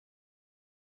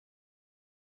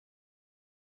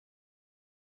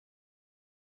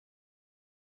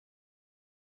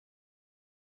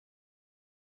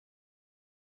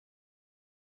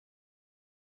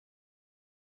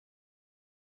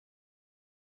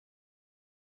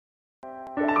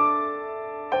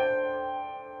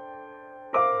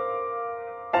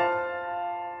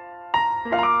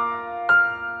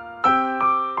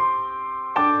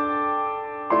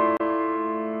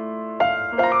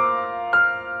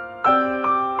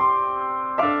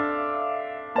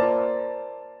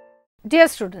Dear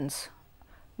students,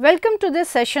 welcome to this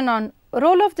session on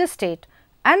role of the state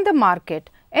and the market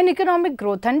in economic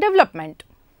growth and development.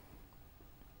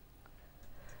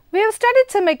 We have studied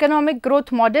some economic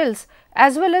growth models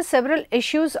as well as several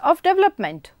issues of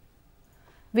development.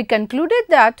 We concluded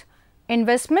that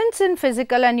investments in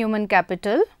physical and human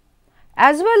capital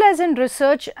as well as in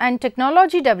research and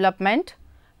technology development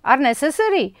are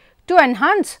necessary to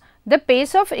enhance the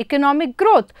pace of economic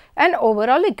growth and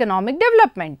overall economic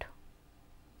development.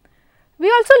 We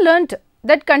also learnt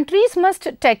that countries must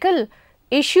tackle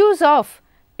issues of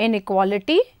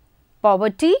inequality,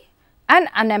 poverty and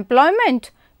unemployment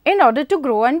in order to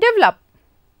grow and develop.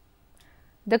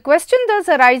 The question thus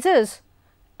arises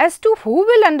as to who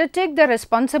will undertake the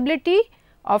responsibility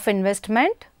of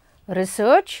investment,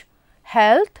 research,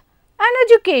 health and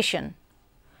education.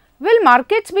 Will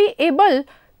markets be able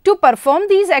to perform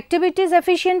these activities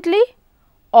efficiently,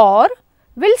 or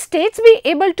will states be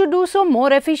able to do so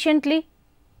more efficiently?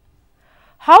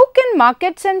 How can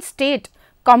markets and state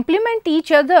complement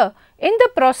each other in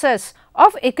the process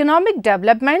of economic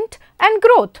development and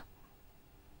growth?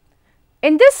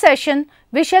 In this session,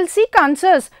 we shall seek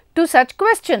answers to such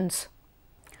questions.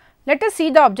 Let us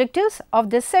see the objectives of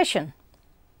this session.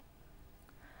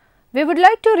 We would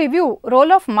like to review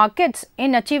role of markets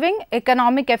in achieving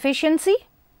economic efficiency.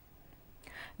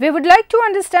 We would like to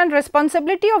understand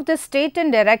responsibility of the state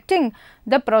in directing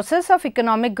the process of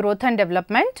economic growth and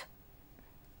development.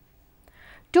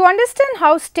 To understand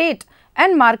how state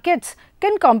and markets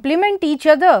can complement each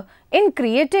other in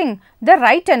creating the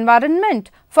right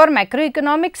environment for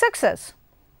macroeconomic success.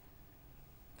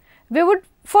 We would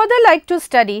further like to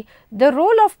study the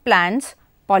role of plans,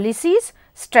 policies,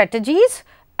 strategies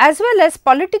as well as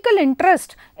political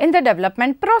interest in the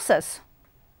development process.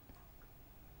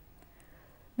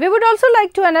 We would also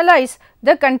like to analyze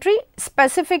the country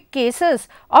specific cases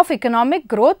of economic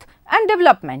growth and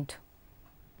development.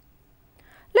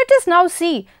 Let us now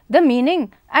see the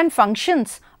meaning and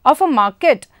functions of a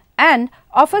market and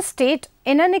of a state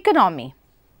in an economy.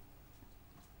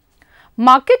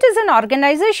 Market is an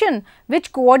organization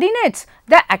which coordinates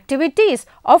the activities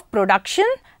of production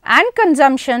and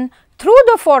consumption through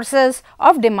the forces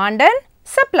of demand and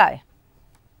supply.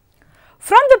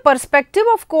 From the perspective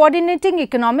of coordinating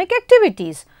economic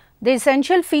activities, the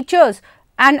essential features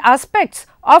and aspects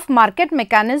of market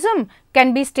mechanism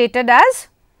can be stated as: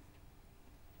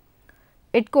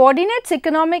 it coordinates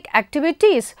economic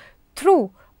activities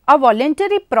through a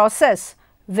voluntary process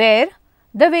where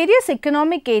the various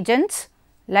economic agents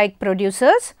like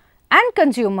producers and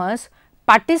consumers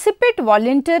participate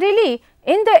voluntarily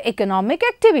in the economic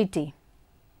activity.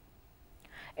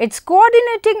 Its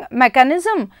coordinating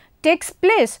mechanism takes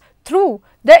place through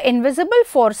the invisible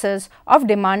forces of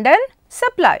demand and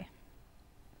supply.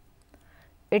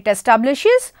 It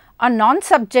establishes a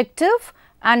non-subjective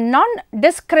and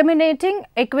non-discriminating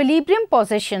equilibrium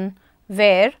position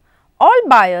where all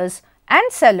buyers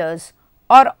and sellers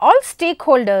or all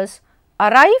stakeholders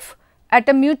arrive at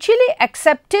a mutually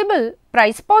acceptable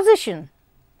price position.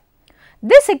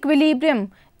 This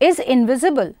equilibrium is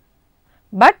invisible,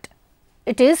 but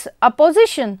it is a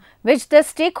position which the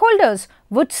stakeholders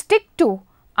would stick to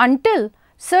until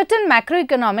certain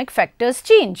macroeconomic factors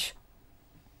change.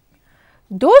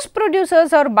 Those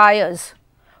producers or buyers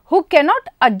who cannot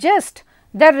adjust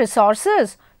their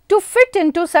resources to fit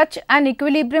into such an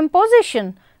equilibrium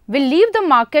position will leave the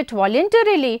market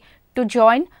voluntarily to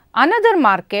join another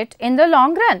market in the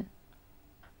long run.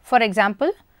 For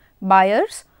example,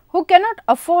 buyers who cannot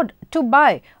afford to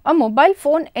buy a mobile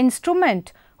phone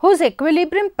instrument whose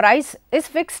equilibrium price is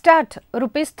fixed at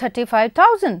Rs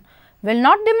 35,000 will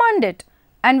not demand it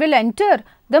and will enter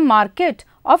the market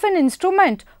of an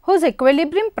instrument whose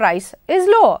equilibrium price is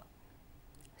lower.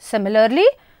 Similarly,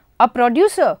 a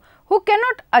producer who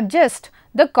cannot adjust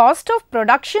the cost of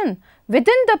production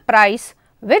within the price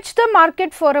which the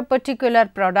market for a particular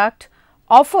product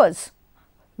offers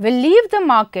will leave the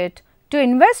market to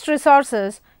invest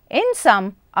resources in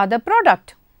some other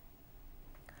product.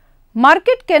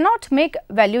 Market cannot make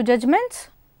value judgments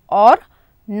or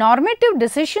normative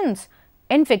decisions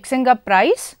in fixing a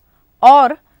price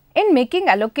or in making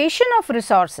allocation of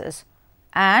resources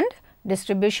and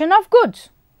distribution of goods.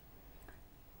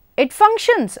 It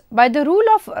functions by the rule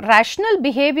of rational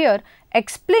behavior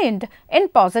explained in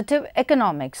positive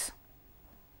economics.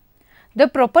 The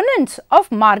proponents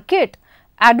of market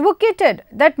advocated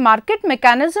that market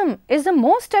mechanism is the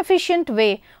most efficient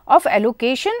way of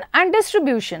allocation and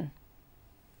distribution.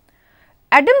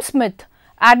 Adam Smith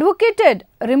advocated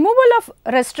removal of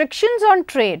restrictions on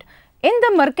trade in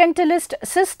the mercantilist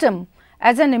system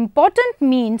as an important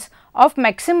means of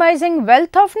maximizing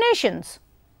wealth of nations.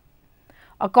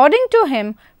 According to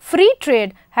him, free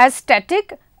trade has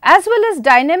static as well as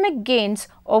dynamic gains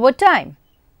over time.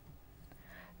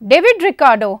 David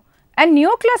Ricardo and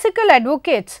neoclassical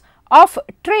advocates of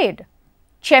trade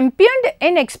championed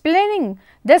in explaining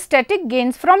the static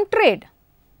gains from trade.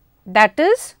 That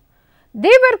is,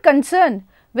 they were concerned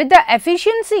with the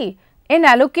efficiency in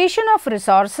allocation of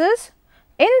resources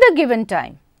in the given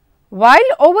time, while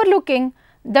overlooking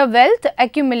the wealth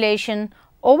accumulation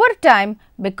over time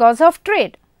because of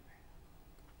trade.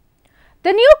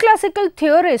 The neoclassical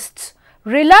theorists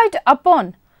relied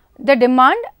upon the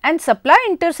demand and supply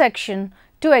intersection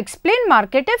to explain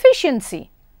market efficiency.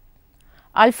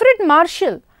 Alfred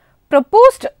Marshall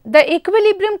proposed the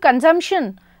equilibrium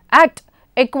consumption at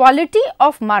equality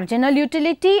of marginal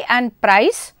utility and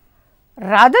price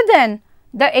rather than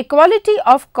the equality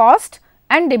of cost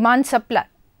and demand supply.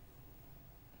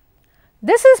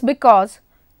 This is because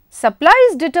supply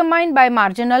is determined by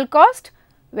marginal cost,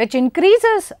 which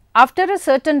increases after a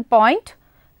certain point,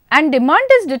 and demand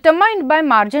is determined by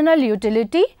marginal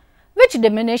utility, which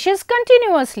diminishes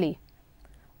continuously.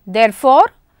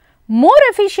 Therefore, more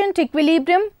efficient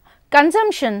equilibrium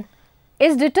consumption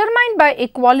is determined by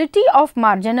equality of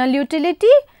marginal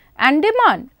utility and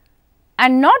demand,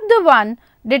 and not the one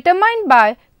determined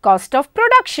by cost of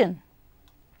production.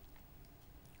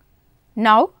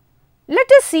 Now, let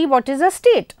us see what is a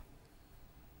state.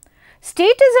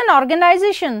 State is an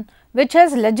organization which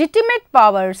has legitimate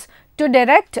powers to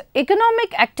direct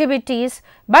economic activities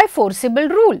by forcible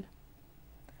rule.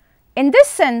 In this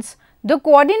sense, the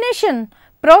coordination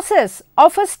process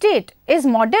of a state is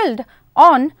modeled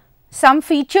on some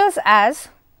features as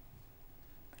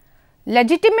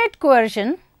legitimate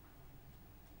coercion.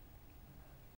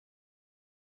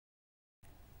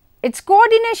 Its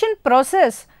coordination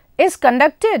process is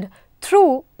conducted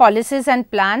through policies and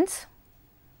plans.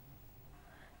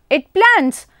 It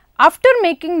plans after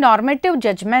making normative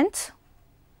judgments.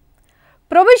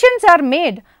 Provisions are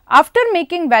made after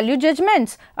making value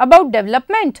judgments about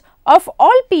development of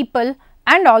all people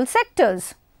and all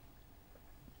sectors.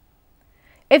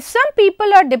 If some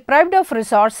people are deprived of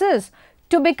resources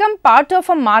to become part of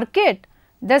a market,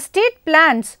 the state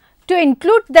plans to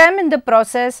include them in the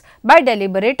process by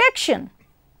deliberate action.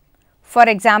 For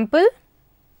example,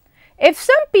 if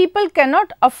some people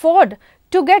cannot afford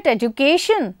to get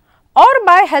education or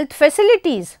buy health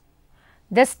facilities,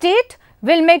 the state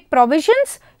will make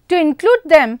provisions to include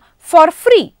them for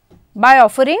free by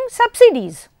offering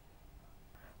subsidies.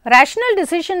 Rational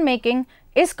decision making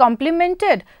is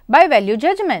complemented by value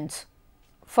judgments.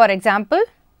 For example,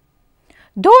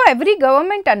 though every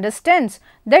government understands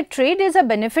that trade is a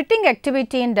benefiting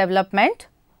activity in development,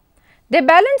 they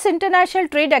balance international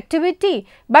trade activity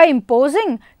by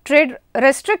imposing trade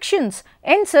restrictions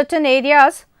in certain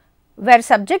areas where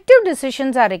subjective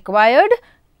decisions are required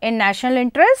in national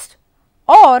interest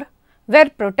or where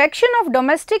protection of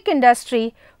domestic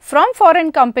industry from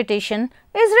foreign competition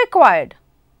is required.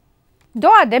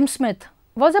 Though Adam Smith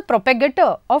was a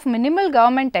propagator of minimal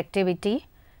government activity,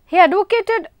 he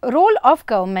advocated role of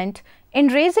government in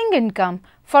raising income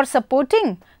for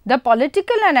supporting the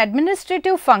political and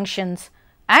administrative functions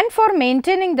and for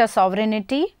maintaining the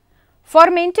sovereignty,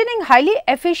 for maintaining highly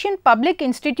efficient public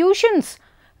institutions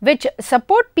which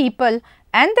support people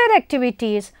and their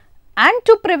activities, and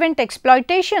to prevent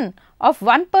exploitation of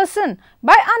one person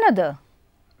by another.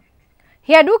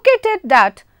 He advocated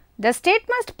that the state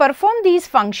must perform these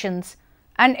functions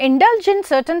and indulge in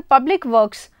certain public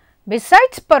works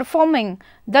besides performing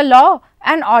the law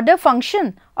and order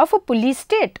function of a police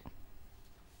state.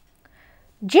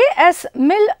 J.S.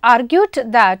 Mill argued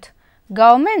that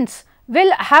governments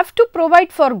will have to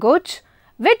provide for goods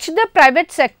which the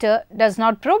private sector does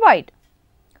not provide,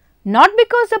 not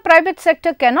because the private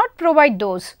sector cannot provide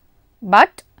those,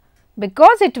 but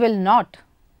because it will not.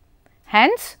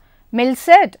 Hence, Mill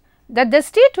said that the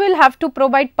state will have to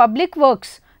provide public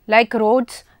works like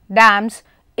roads, dams,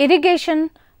 irrigation,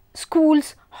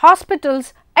 schools,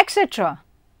 hospitals, etc.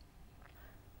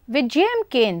 With J.M.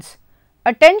 Keynes,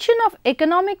 attention of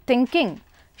economic thinking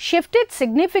shifted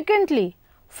significantly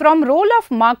from role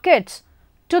of markets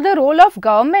to the role of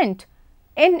government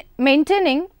in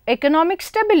maintaining economic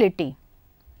stability.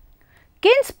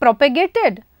 Keynes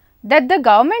propagated that the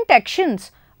government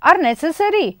actions are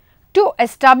necessary to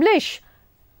establish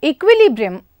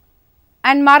equilibrium,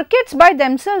 and markets by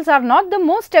themselves are not the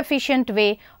most efficient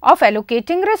way of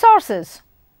allocating resources.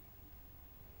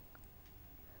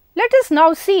 Let us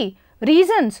now see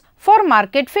reasons for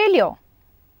market failure.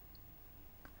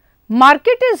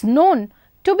 Market is known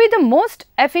to be the most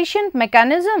efficient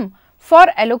mechanism for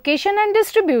allocation and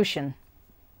distribution.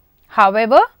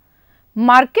 However,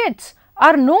 markets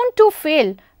are known to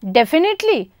fail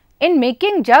definitely in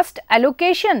making just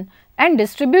allocation and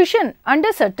distribution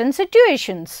under certain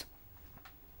situations.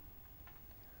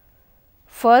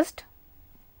 First,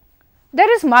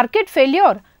 there is market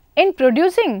failure in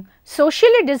producing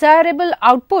socially desirable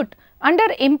output under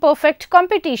imperfect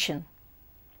competition.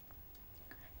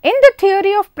 In the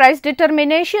theory of price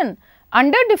determination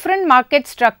under different market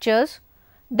structures,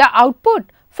 the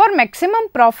output for maximum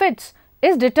profits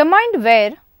is determined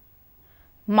where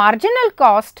marginal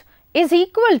cost is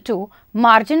equal to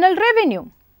marginal revenue.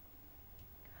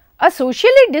 A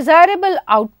socially desirable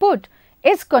output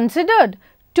is considered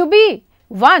to be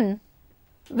one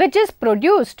which is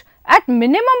produced at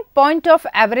minimum point of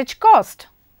average cost.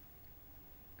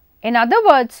 In other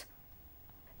words,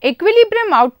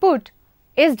 equilibrium output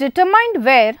is determined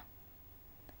where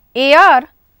AR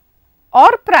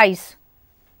or price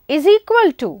is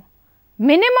equal to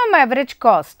minimum average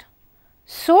cost,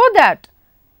 so that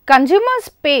consumers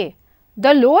pay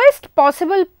the lowest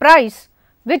possible price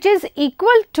which is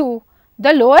equal to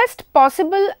the lowest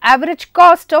possible average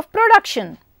cost of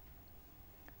production.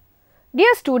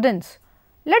 Dear students,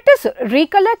 let us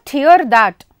recollect here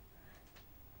that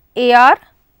AR,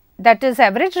 that is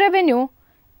average revenue,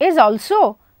 is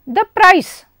also the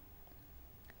price.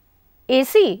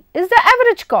 AC is the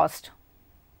average cost.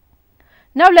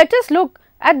 Now let us look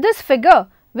at this figure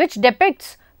which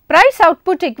depicts price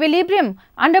output equilibrium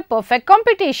under perfect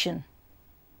competition.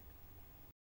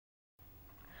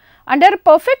 Under a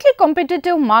perfectly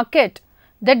competitive market,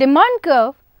 the demand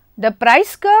curve, the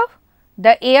price curve,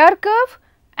 the AR curve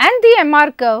and the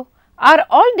MR curve are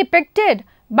all depicted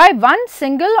by one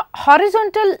single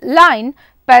horizontal line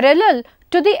parallel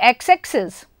to the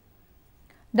x-axis.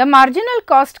 The marginal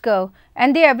cost curve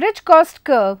and the average cost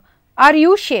curve are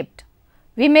U-shaped.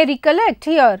 We may recollect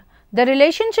here the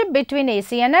relationship between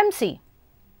AC and MC.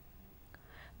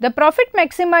 The profit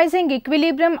maximizing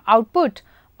equilibrium output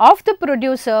of the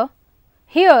producer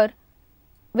here,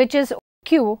 which is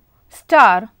Q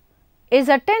star, is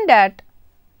attained at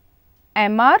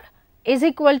MR is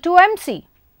equal to MC.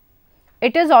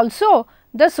 It is also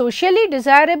the socially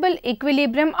desirable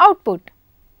equilibrium output,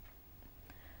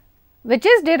 which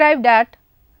is derived at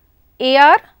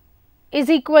AR is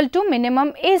equal to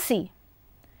minimum AC.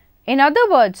 In other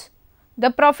words, the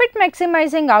profit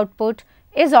maximizing output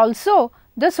is also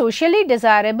the socially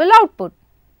desirable output.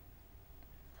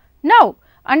 Now,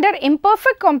 under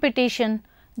imperfect competition,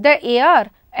 the AR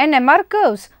and MR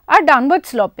curves are downward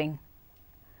sloping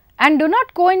and do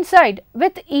not coincide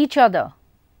with each other.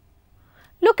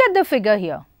 Look at the figure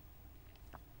here.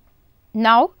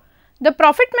 Now, the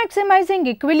profit maximizing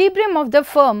equilibrium of the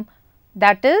firm,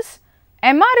 that is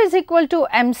MR is equal to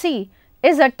MC,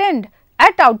 is attained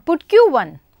at output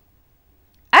Q1.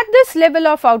 At this level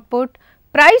of output,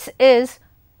 price is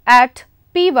at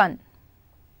P1.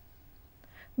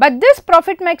 But this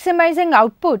profit maximizing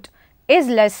output is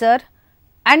lesser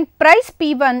and price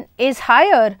P1 is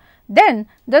higher than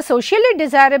the socially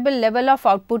desirable level of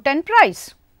output and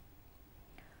price.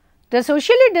 The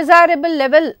socially desirable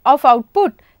level of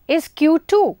output is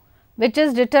Q2, which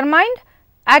is determined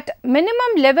at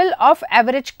minimum level of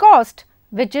average cost,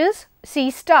 which is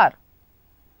C star.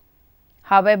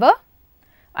 However,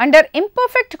 under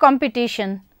imperfect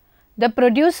competition, the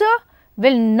producer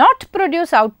will not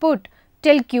produce output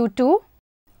till Q2,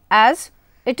 as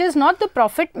it is not the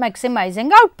profit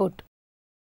maximizing output.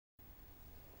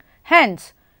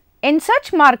 Hence, in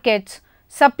such markets,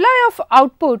 supply of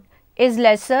output is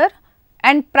lesser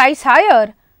and price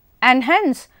higher, and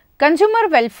hence consumer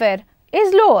welfare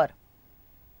is lower.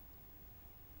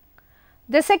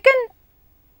 The second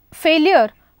failure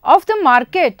of the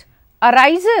market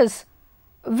arises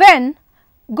when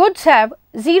goods have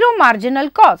zero marginal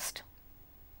cost.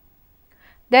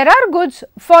 There are goods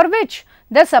for which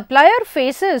the supplier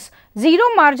faces zero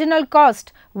marginal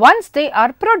cost once they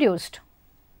are produced.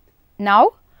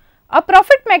 Now, a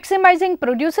profit maximizing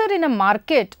producer in a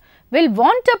market will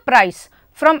want a price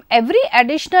from every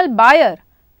additional buyer,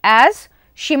 as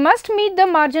she must meet the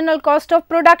marginal cost of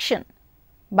production.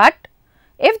 But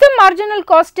if the marginal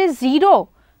cost is 0,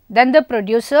 then the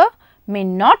producer may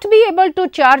not be able to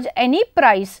charge any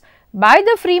price by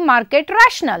the free market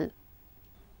rationale.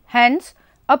 Hence,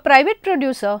 a private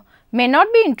producer may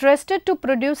not be interested to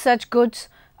produce such goods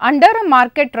under a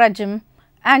market regime,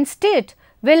 and state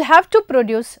will have to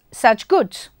produce such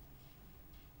goods.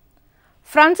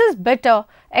 Francis Better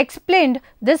explained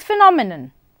this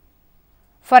phenomenon.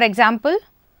 For example,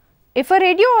 if a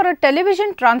radio or a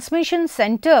television transmission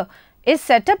center is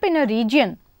set up in a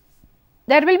region,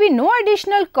 there will be no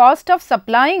additional cost of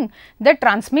supplying the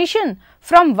transmission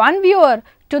from one viewer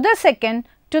to the second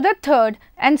to the third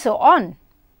and so on.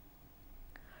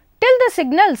 Till the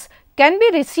signals can be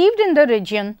received in the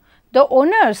region, the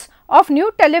owners of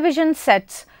new television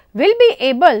sets will be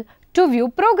able to view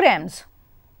programs.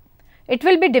 It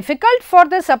will be difficult for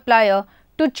the supplier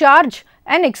to charge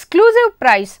an exclusive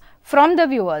price from the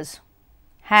viewers.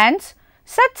 Hence,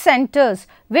 such centers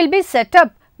will be set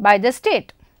up by the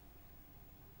state.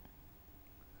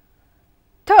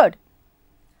 Third,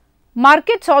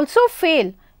 markets also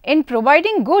fail in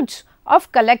providing goods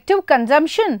of collective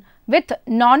consumption with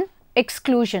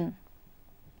non-exclusion.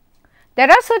 There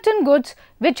are certain goods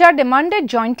which are demanded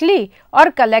jointly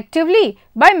or collectively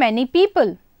by many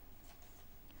people.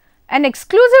 An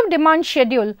exclusive demand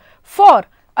schedule for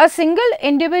a single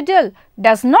individual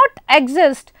does not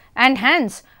exist, and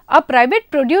hence a private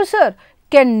producer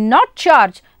cannot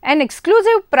charge an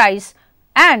exclusive price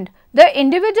and the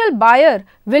individual buyer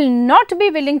will not be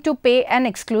willing to pay an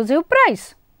exclusive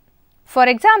price. For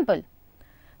example,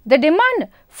 the demand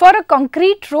for a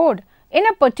concrete road in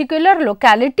a particular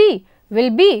locality will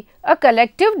be a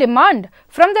collective demand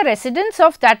from the residents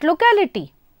of that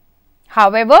locality.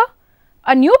 However,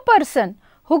 a new person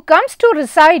who comes to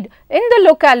reside in the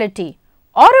locality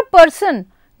or a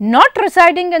person not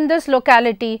residing in this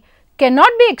locality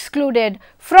cannot be excluded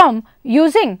from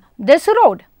using this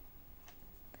road.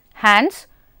 Hence,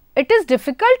 it is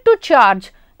difficult to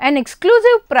charge an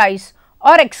exclusive price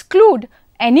or exclude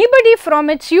anybody from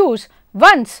its use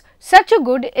once such a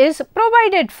good is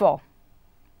provided for.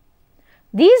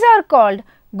 These are called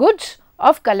goods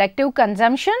of collective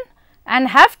consumption and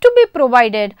have to be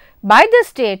provided by the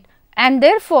state and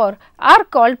therefore are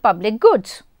called public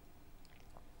goods.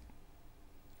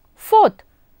 Fourth,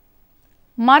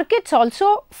 markets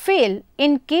also fail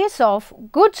in case of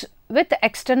goods with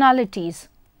externalities.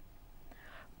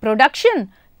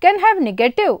 Production can have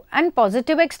negative and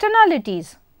positive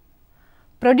externalities.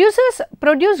 Producers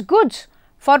produce goods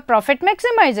for profit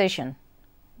maximization,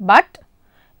 but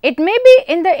it may be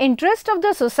in the interest of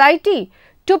the society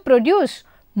to produce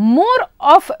more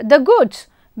of the goods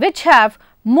which have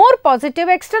more positive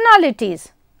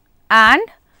externalities and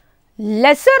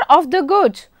lesser of the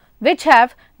goods which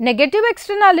have negative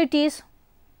externalities.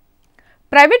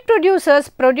 Private producers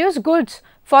produce goods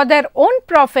for their own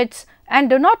profits and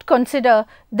do not consider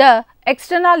the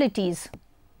externalities.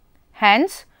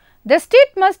 Hence, the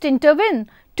state must intervene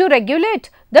to regulate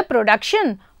the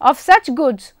production of such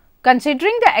goods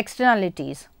considering the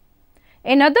externalities.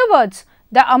 In other words,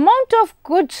 the amount of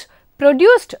goods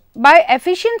produced by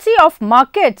efficiency of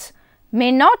markets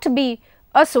may not be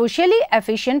a socially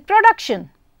efficient production.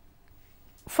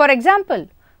 For example,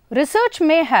 research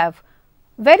may have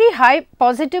very high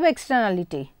positive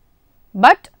externality,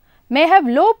 but may have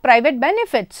low private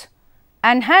benefits,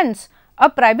 and hence a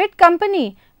private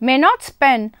company may not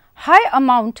spend high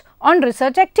amount on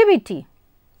research activity.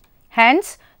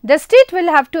 Hence, the state will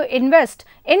have to invest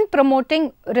in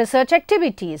promoting research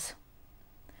activities.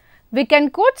 We can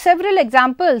quote several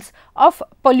examples of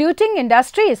polluting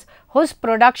industries whose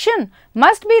production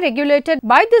must be regulated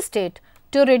by the state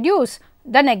to reduce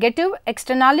the negative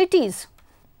externalities.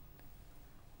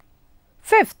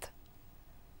 Fifth,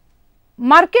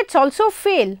 markets also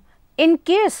fail in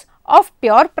case of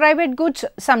pure private goods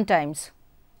sometimes.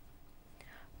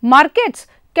 Markets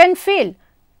can fail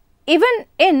even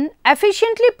in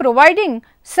efficiently providing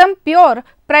some pure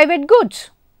private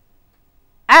goods,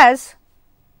 as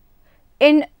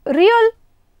in real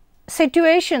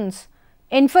situations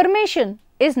information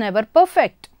is never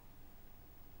perfect.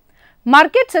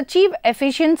 Markets achieve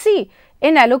efficiency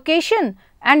in allocation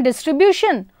and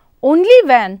distribution only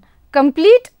when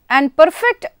complete and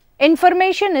perfect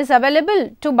information is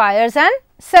available to buyers and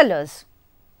sellers.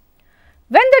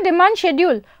 When the demand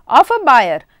schedule of a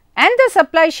buyer and the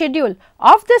supply schedule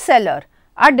of the seller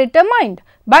are determined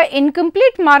by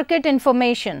incomplete market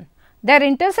information, their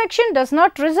intersection does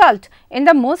not result in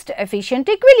the most efficient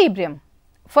equilibrium.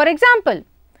 For example,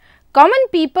 common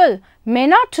people may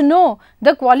not know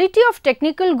the quality of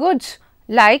technical goods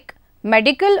like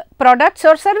medical products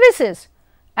or services,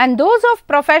 and those of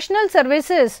professional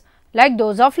services like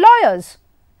those of lawyers.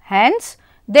 Hence,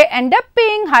 they end up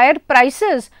paying higher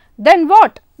prices than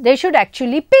what they should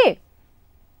actually pay.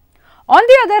 On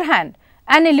the other hand,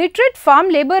 an illiterate farm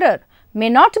labourer may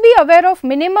not be aware of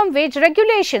minimum wage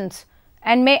regulations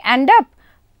and may end up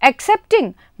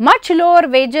accepting much lower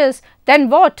wages than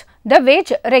what the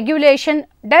wage regulation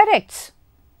directs.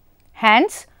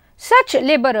 Hence, such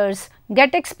labourers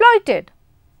get exploited.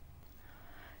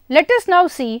 Let us now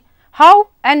see how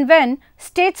and when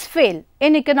states fail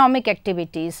in economic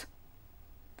activities.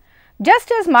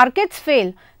 Just as markets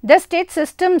fail, the state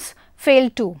systems fail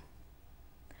too.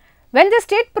 When the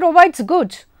state provides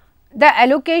goods, the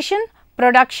allocation,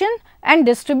 production and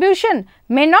distribution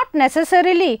may not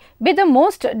necessarily be the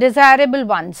most desirable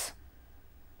ones.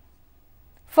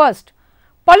 First,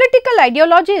 political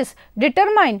ideologies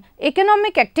determine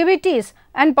economic activities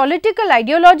and political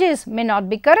ideologies may not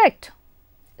be correct.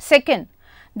 Second,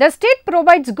 the state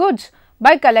provides goods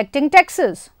by collecting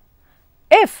taxes.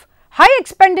 If high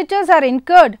expenditures are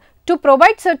incurred to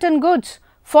provide certain goods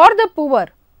for the poor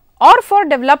or for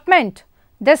development,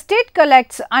 the state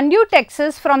collects undue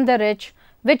taxes from the rich,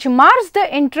 which mars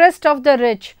the interest of the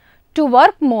rich to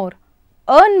work more,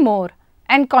 earn more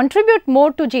and contribute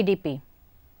more to GDP.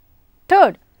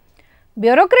 Third,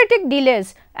 bureaucratic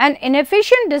delays and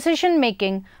inefficient decision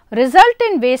making result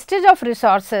in wastage of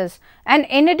resources and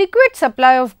inadequate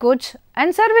supply of goods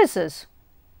and services.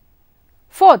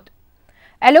 Fourth,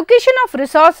 allocation of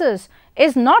resources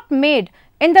is not made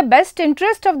in the best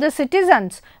interest of the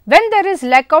citizens when there is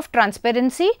lack of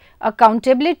transparency,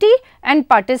 accountability and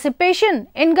participation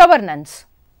in governance.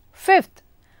 Fifth,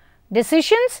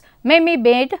 decisions may be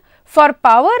made for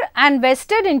power and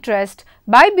vested interest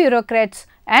by bureaucrats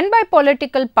and by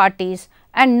political parties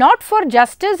and not for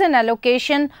justice in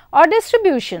allocation or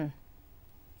distribution.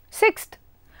 Sixth,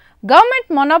 government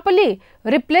monopoly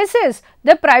replaces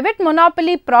the private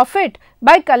monopoly profit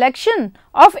by collection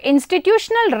of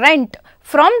institutional rent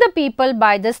from the people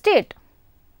by the state.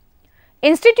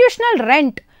 Institutional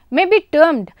rent may be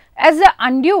termed as the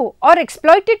undue or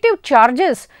exploitative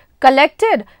charges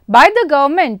collected by the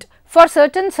government for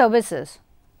certain services.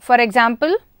 For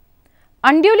example,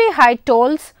 unduly high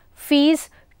tolls, fees,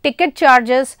 ticket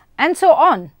charges and so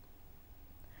on.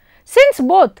 Since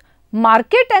both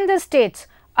market and the states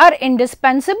are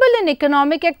indispensable in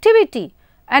economic activity,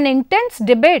 an intense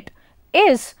debate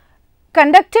is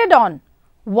conducted on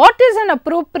what is an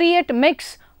appropriate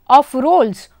mix of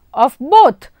roles of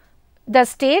both the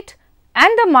state and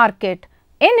the market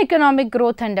in economic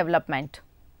growth and development.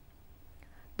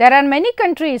 There are many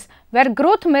countries where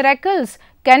growth miracles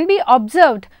can be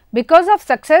observed because of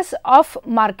success of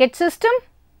market system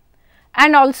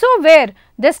and also where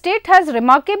the state has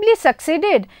remarkably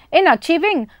succeeded in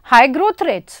achieving high growth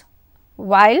rates,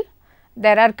 while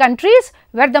there are countries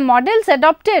where the models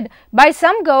adopted by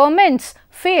some governments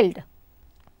failed.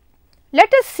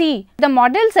 Let us see the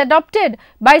models adopted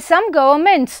by some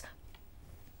governments,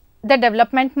 the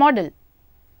development model.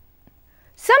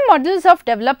 Some models of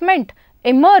development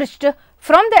emerged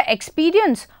from the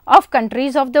experience of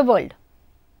countries of the world.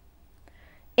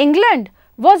 England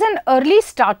was an early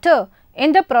starter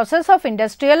in the process of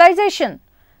industrialization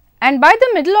and by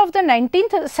the middle of the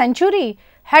 19th century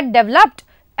had developed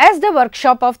as the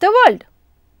workshop of the world.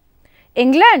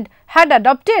 England had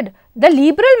adopted the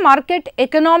liberal market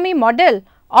economy model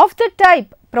of the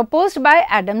type proposed by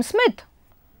Adam Smith.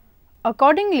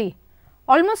 Accordingly,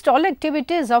 almost all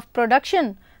activities of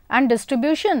production and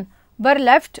distribution were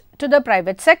left to the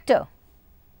private sector.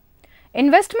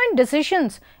 Investment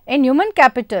decisions in human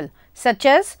capital such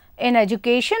as in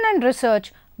education and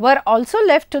research were also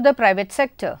left to the private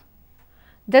sector.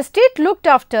 The state looked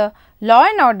after law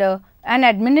and order and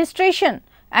administration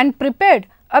and prepared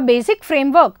a basic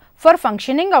framework for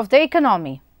functioning of the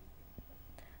economy.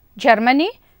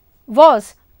 Germany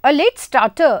was a late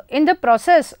starter in the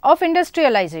process of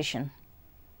industrialization.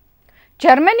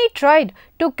 Germany tried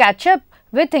to catch up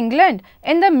with England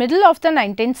in the middle of the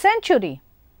 19th century.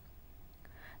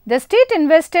 The state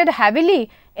invested heavily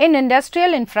in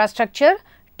industrial infrastructure,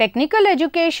 technical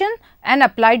education and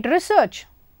applied research.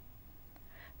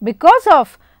 Because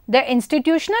of the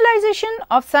institutionalization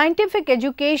of scientific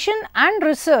education and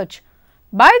research,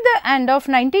 by the end of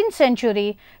 19th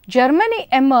century, Germany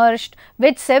emerged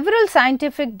with several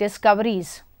scientific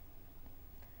discoveries.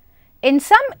 In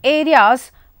some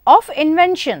areas of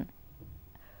invention,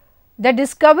 the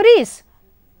discoveries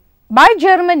by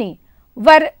Germany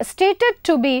were stated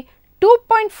to be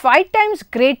 2.5 times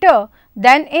greater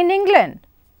than in England,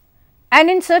 and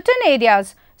in certain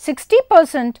areas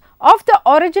 60% of the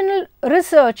original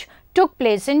research took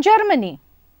place in Germany.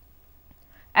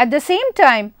 At the same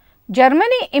time,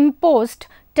 Germany imposed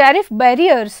tariff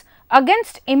barriers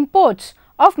against imports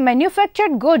of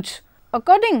manufactured goods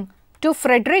according to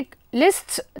Frederick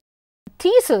List's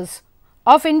thesis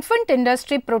of infant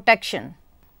industry protection.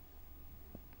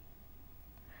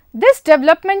 This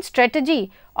development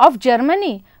strategy of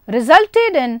Germany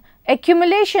resulted in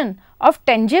accumulation of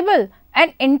tangible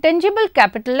and intangible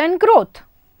capital and growth.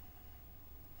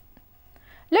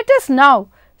 Let us now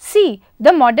see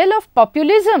the model of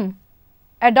populism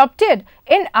adopted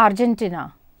in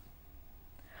Argentina.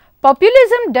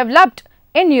 Populism developed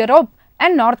in Europe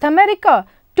and North America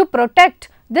to protect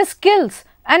the skills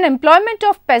and employment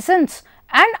of peasants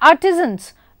and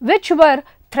artisans, which were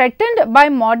threatened by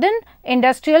modern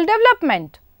industrial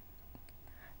development.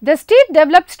 The state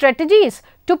developed strategies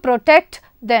to protect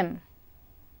them.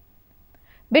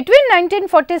 Between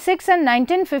 1946 and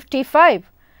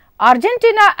 1955,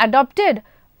 Argentina adopted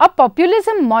a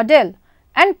populism model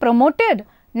and promoted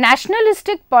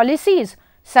nationalistic policies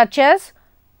such as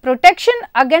protection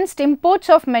against imports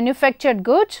of manufactured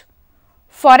goods,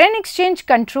 foreign exchange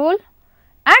control,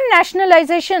 and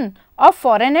nationalization of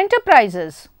foreign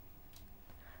enterprises.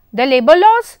 The labor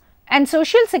laws and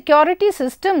social security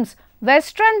systems were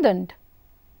strengthened.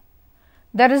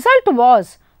 The result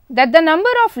was that the number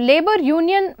of labor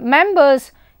union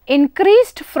members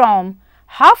increased from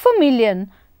 500,000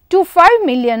 to 5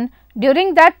 million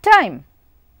during that time.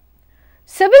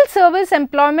 Civil service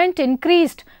employment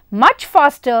increased much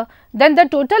faster than the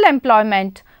total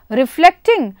employment,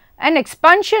 reflecting an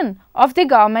expansion of the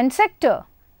government sector.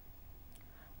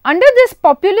 Under this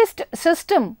populist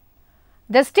system,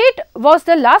 the state was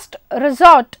the last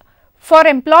resort for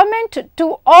employment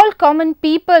to all common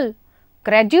people,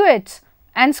 graduates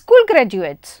and school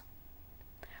graduates.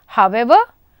 However,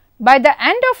 by the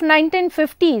end of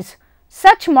 1950s,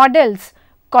 such models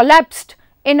collapsed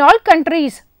in all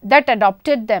countries that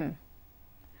adopted them.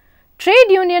 Trade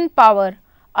union power,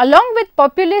 along with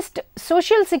populist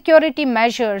social security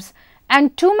measures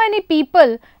and too many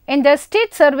people in the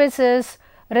state services,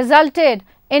 resulted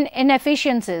in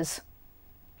inefficiencies.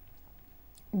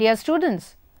 Dear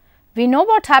students, we know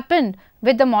what happened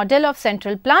with the model of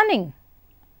central planning.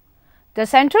 The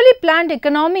centrally planned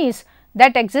economies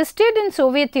that existed in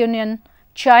Soviet Union,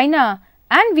 China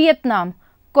and Vietnam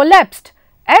collapsed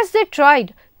as they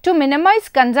tried to minimize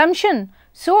consumption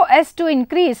so as to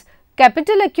increase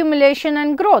capital accumulation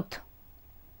and growth.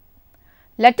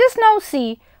 Let us now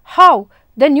see how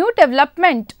the new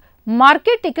development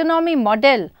market economy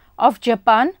model of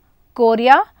Japan,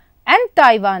 Korea and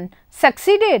Taiwan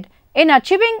succeeded in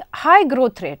achieving high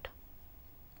growth rate.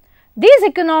 These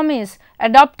economies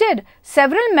adopted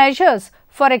several measures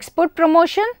for export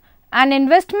promotion and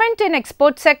investment in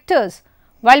export sectors,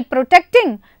 while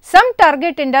protecting some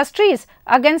target industries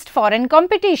against foreign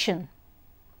competition.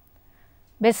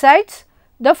 Besides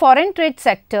the foreign trade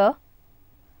sector,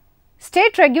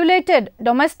 state regulated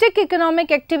domestic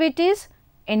economic activities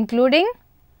including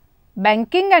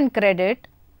banking and credit,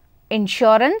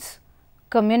 insurance,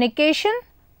 communication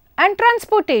and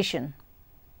transportation.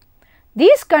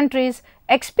 These countries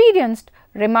experienced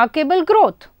remarkable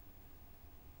growth.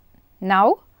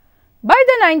 Now, by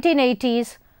the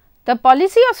 1980s, the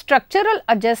policy of structural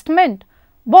adjustment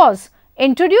was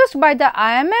introduced by the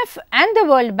IMF and the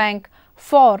World Bank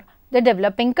for the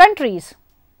developing countries.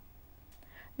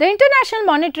 The International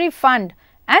Monetary Fund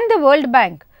and the World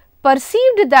Bank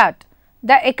perceived that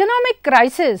the economic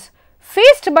crisis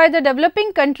faced by the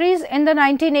developing countries in the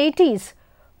 1980s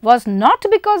was not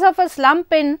because of a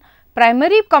slump in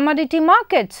primary commodity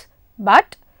markets,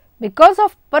 but because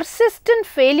of persistent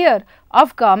failure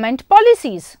of government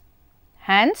policies.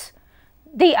 Hence,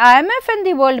 the IMF and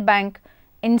the World Bank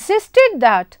insisted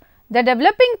that the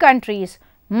developing countries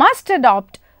must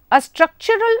adopt a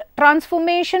structural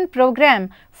transformation program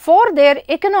for their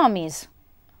economies.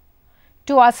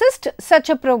 To assist such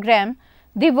a program,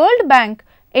 the World Bank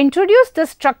introduced the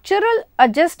structural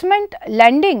adjustment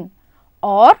lending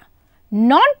or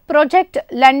non-project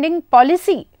lending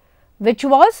policy, which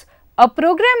was a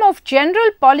program of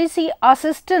general policy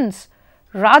assistance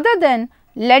rather than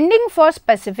lending for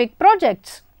specific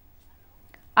projects.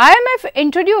 IMF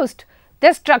introduced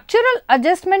the structural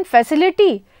adjustment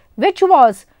facility, which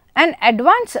was an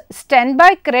advance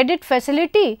standby credit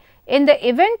facility in the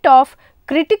event of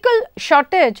critical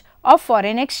shortage of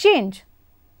foreign exchange.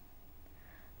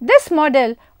 This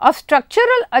model of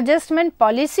structural adjustment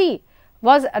policy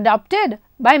was adopted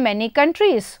by many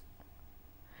countries.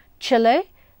 Chile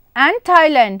and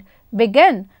Thailand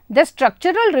began the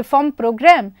structural reform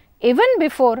program even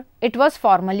before it was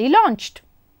formally launched.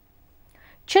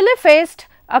 Chile faced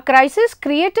a crisis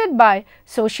created by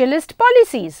socialist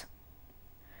policies.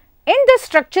 In the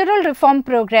structural reform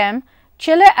program,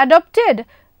 Chile adopted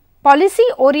policy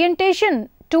orientation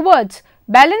towards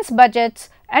balanced budgets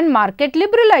and market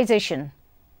liberalization.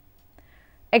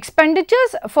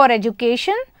 Expenditures for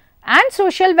education and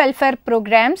social welfare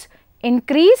programs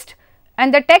increased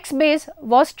and the tax base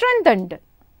was strengthened.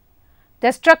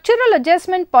 The structural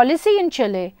adjustment policy in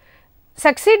Chile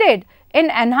succeeded in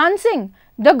enhancing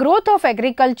the growth of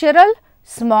agricultural,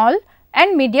 small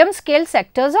and medium scale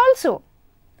sectors also.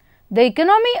 The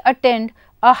economy attained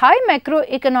a high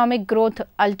macroeconomic growth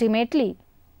ultimately.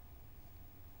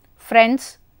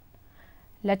 Friends,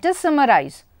 let us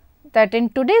summarize that in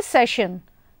today's session,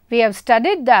 we have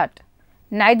studied that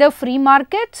neither free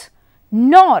markets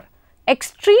nor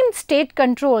extreme state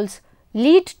controls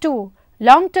lead to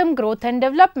long-term growth and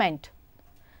development.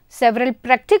 Several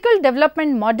practical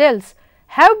development models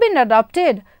have been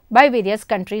adopted by various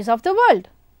countries of the world.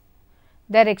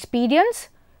 Their experience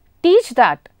teach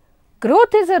that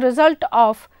growth is a result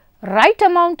of right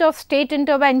amount of state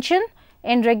intervention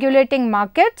in regulating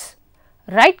markets,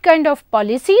 right kind of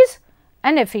policies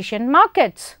and efficient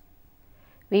markets.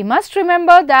 We must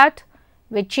remember that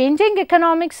with changing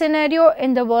economic scenario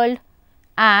in the world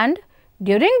and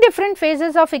during different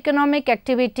phases of economic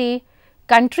activity,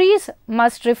 countries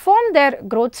must reform their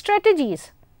growth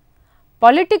strategies.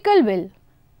 Political will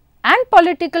and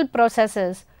political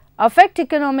processes affect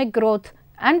economic growth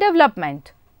and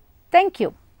development. Thank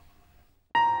you.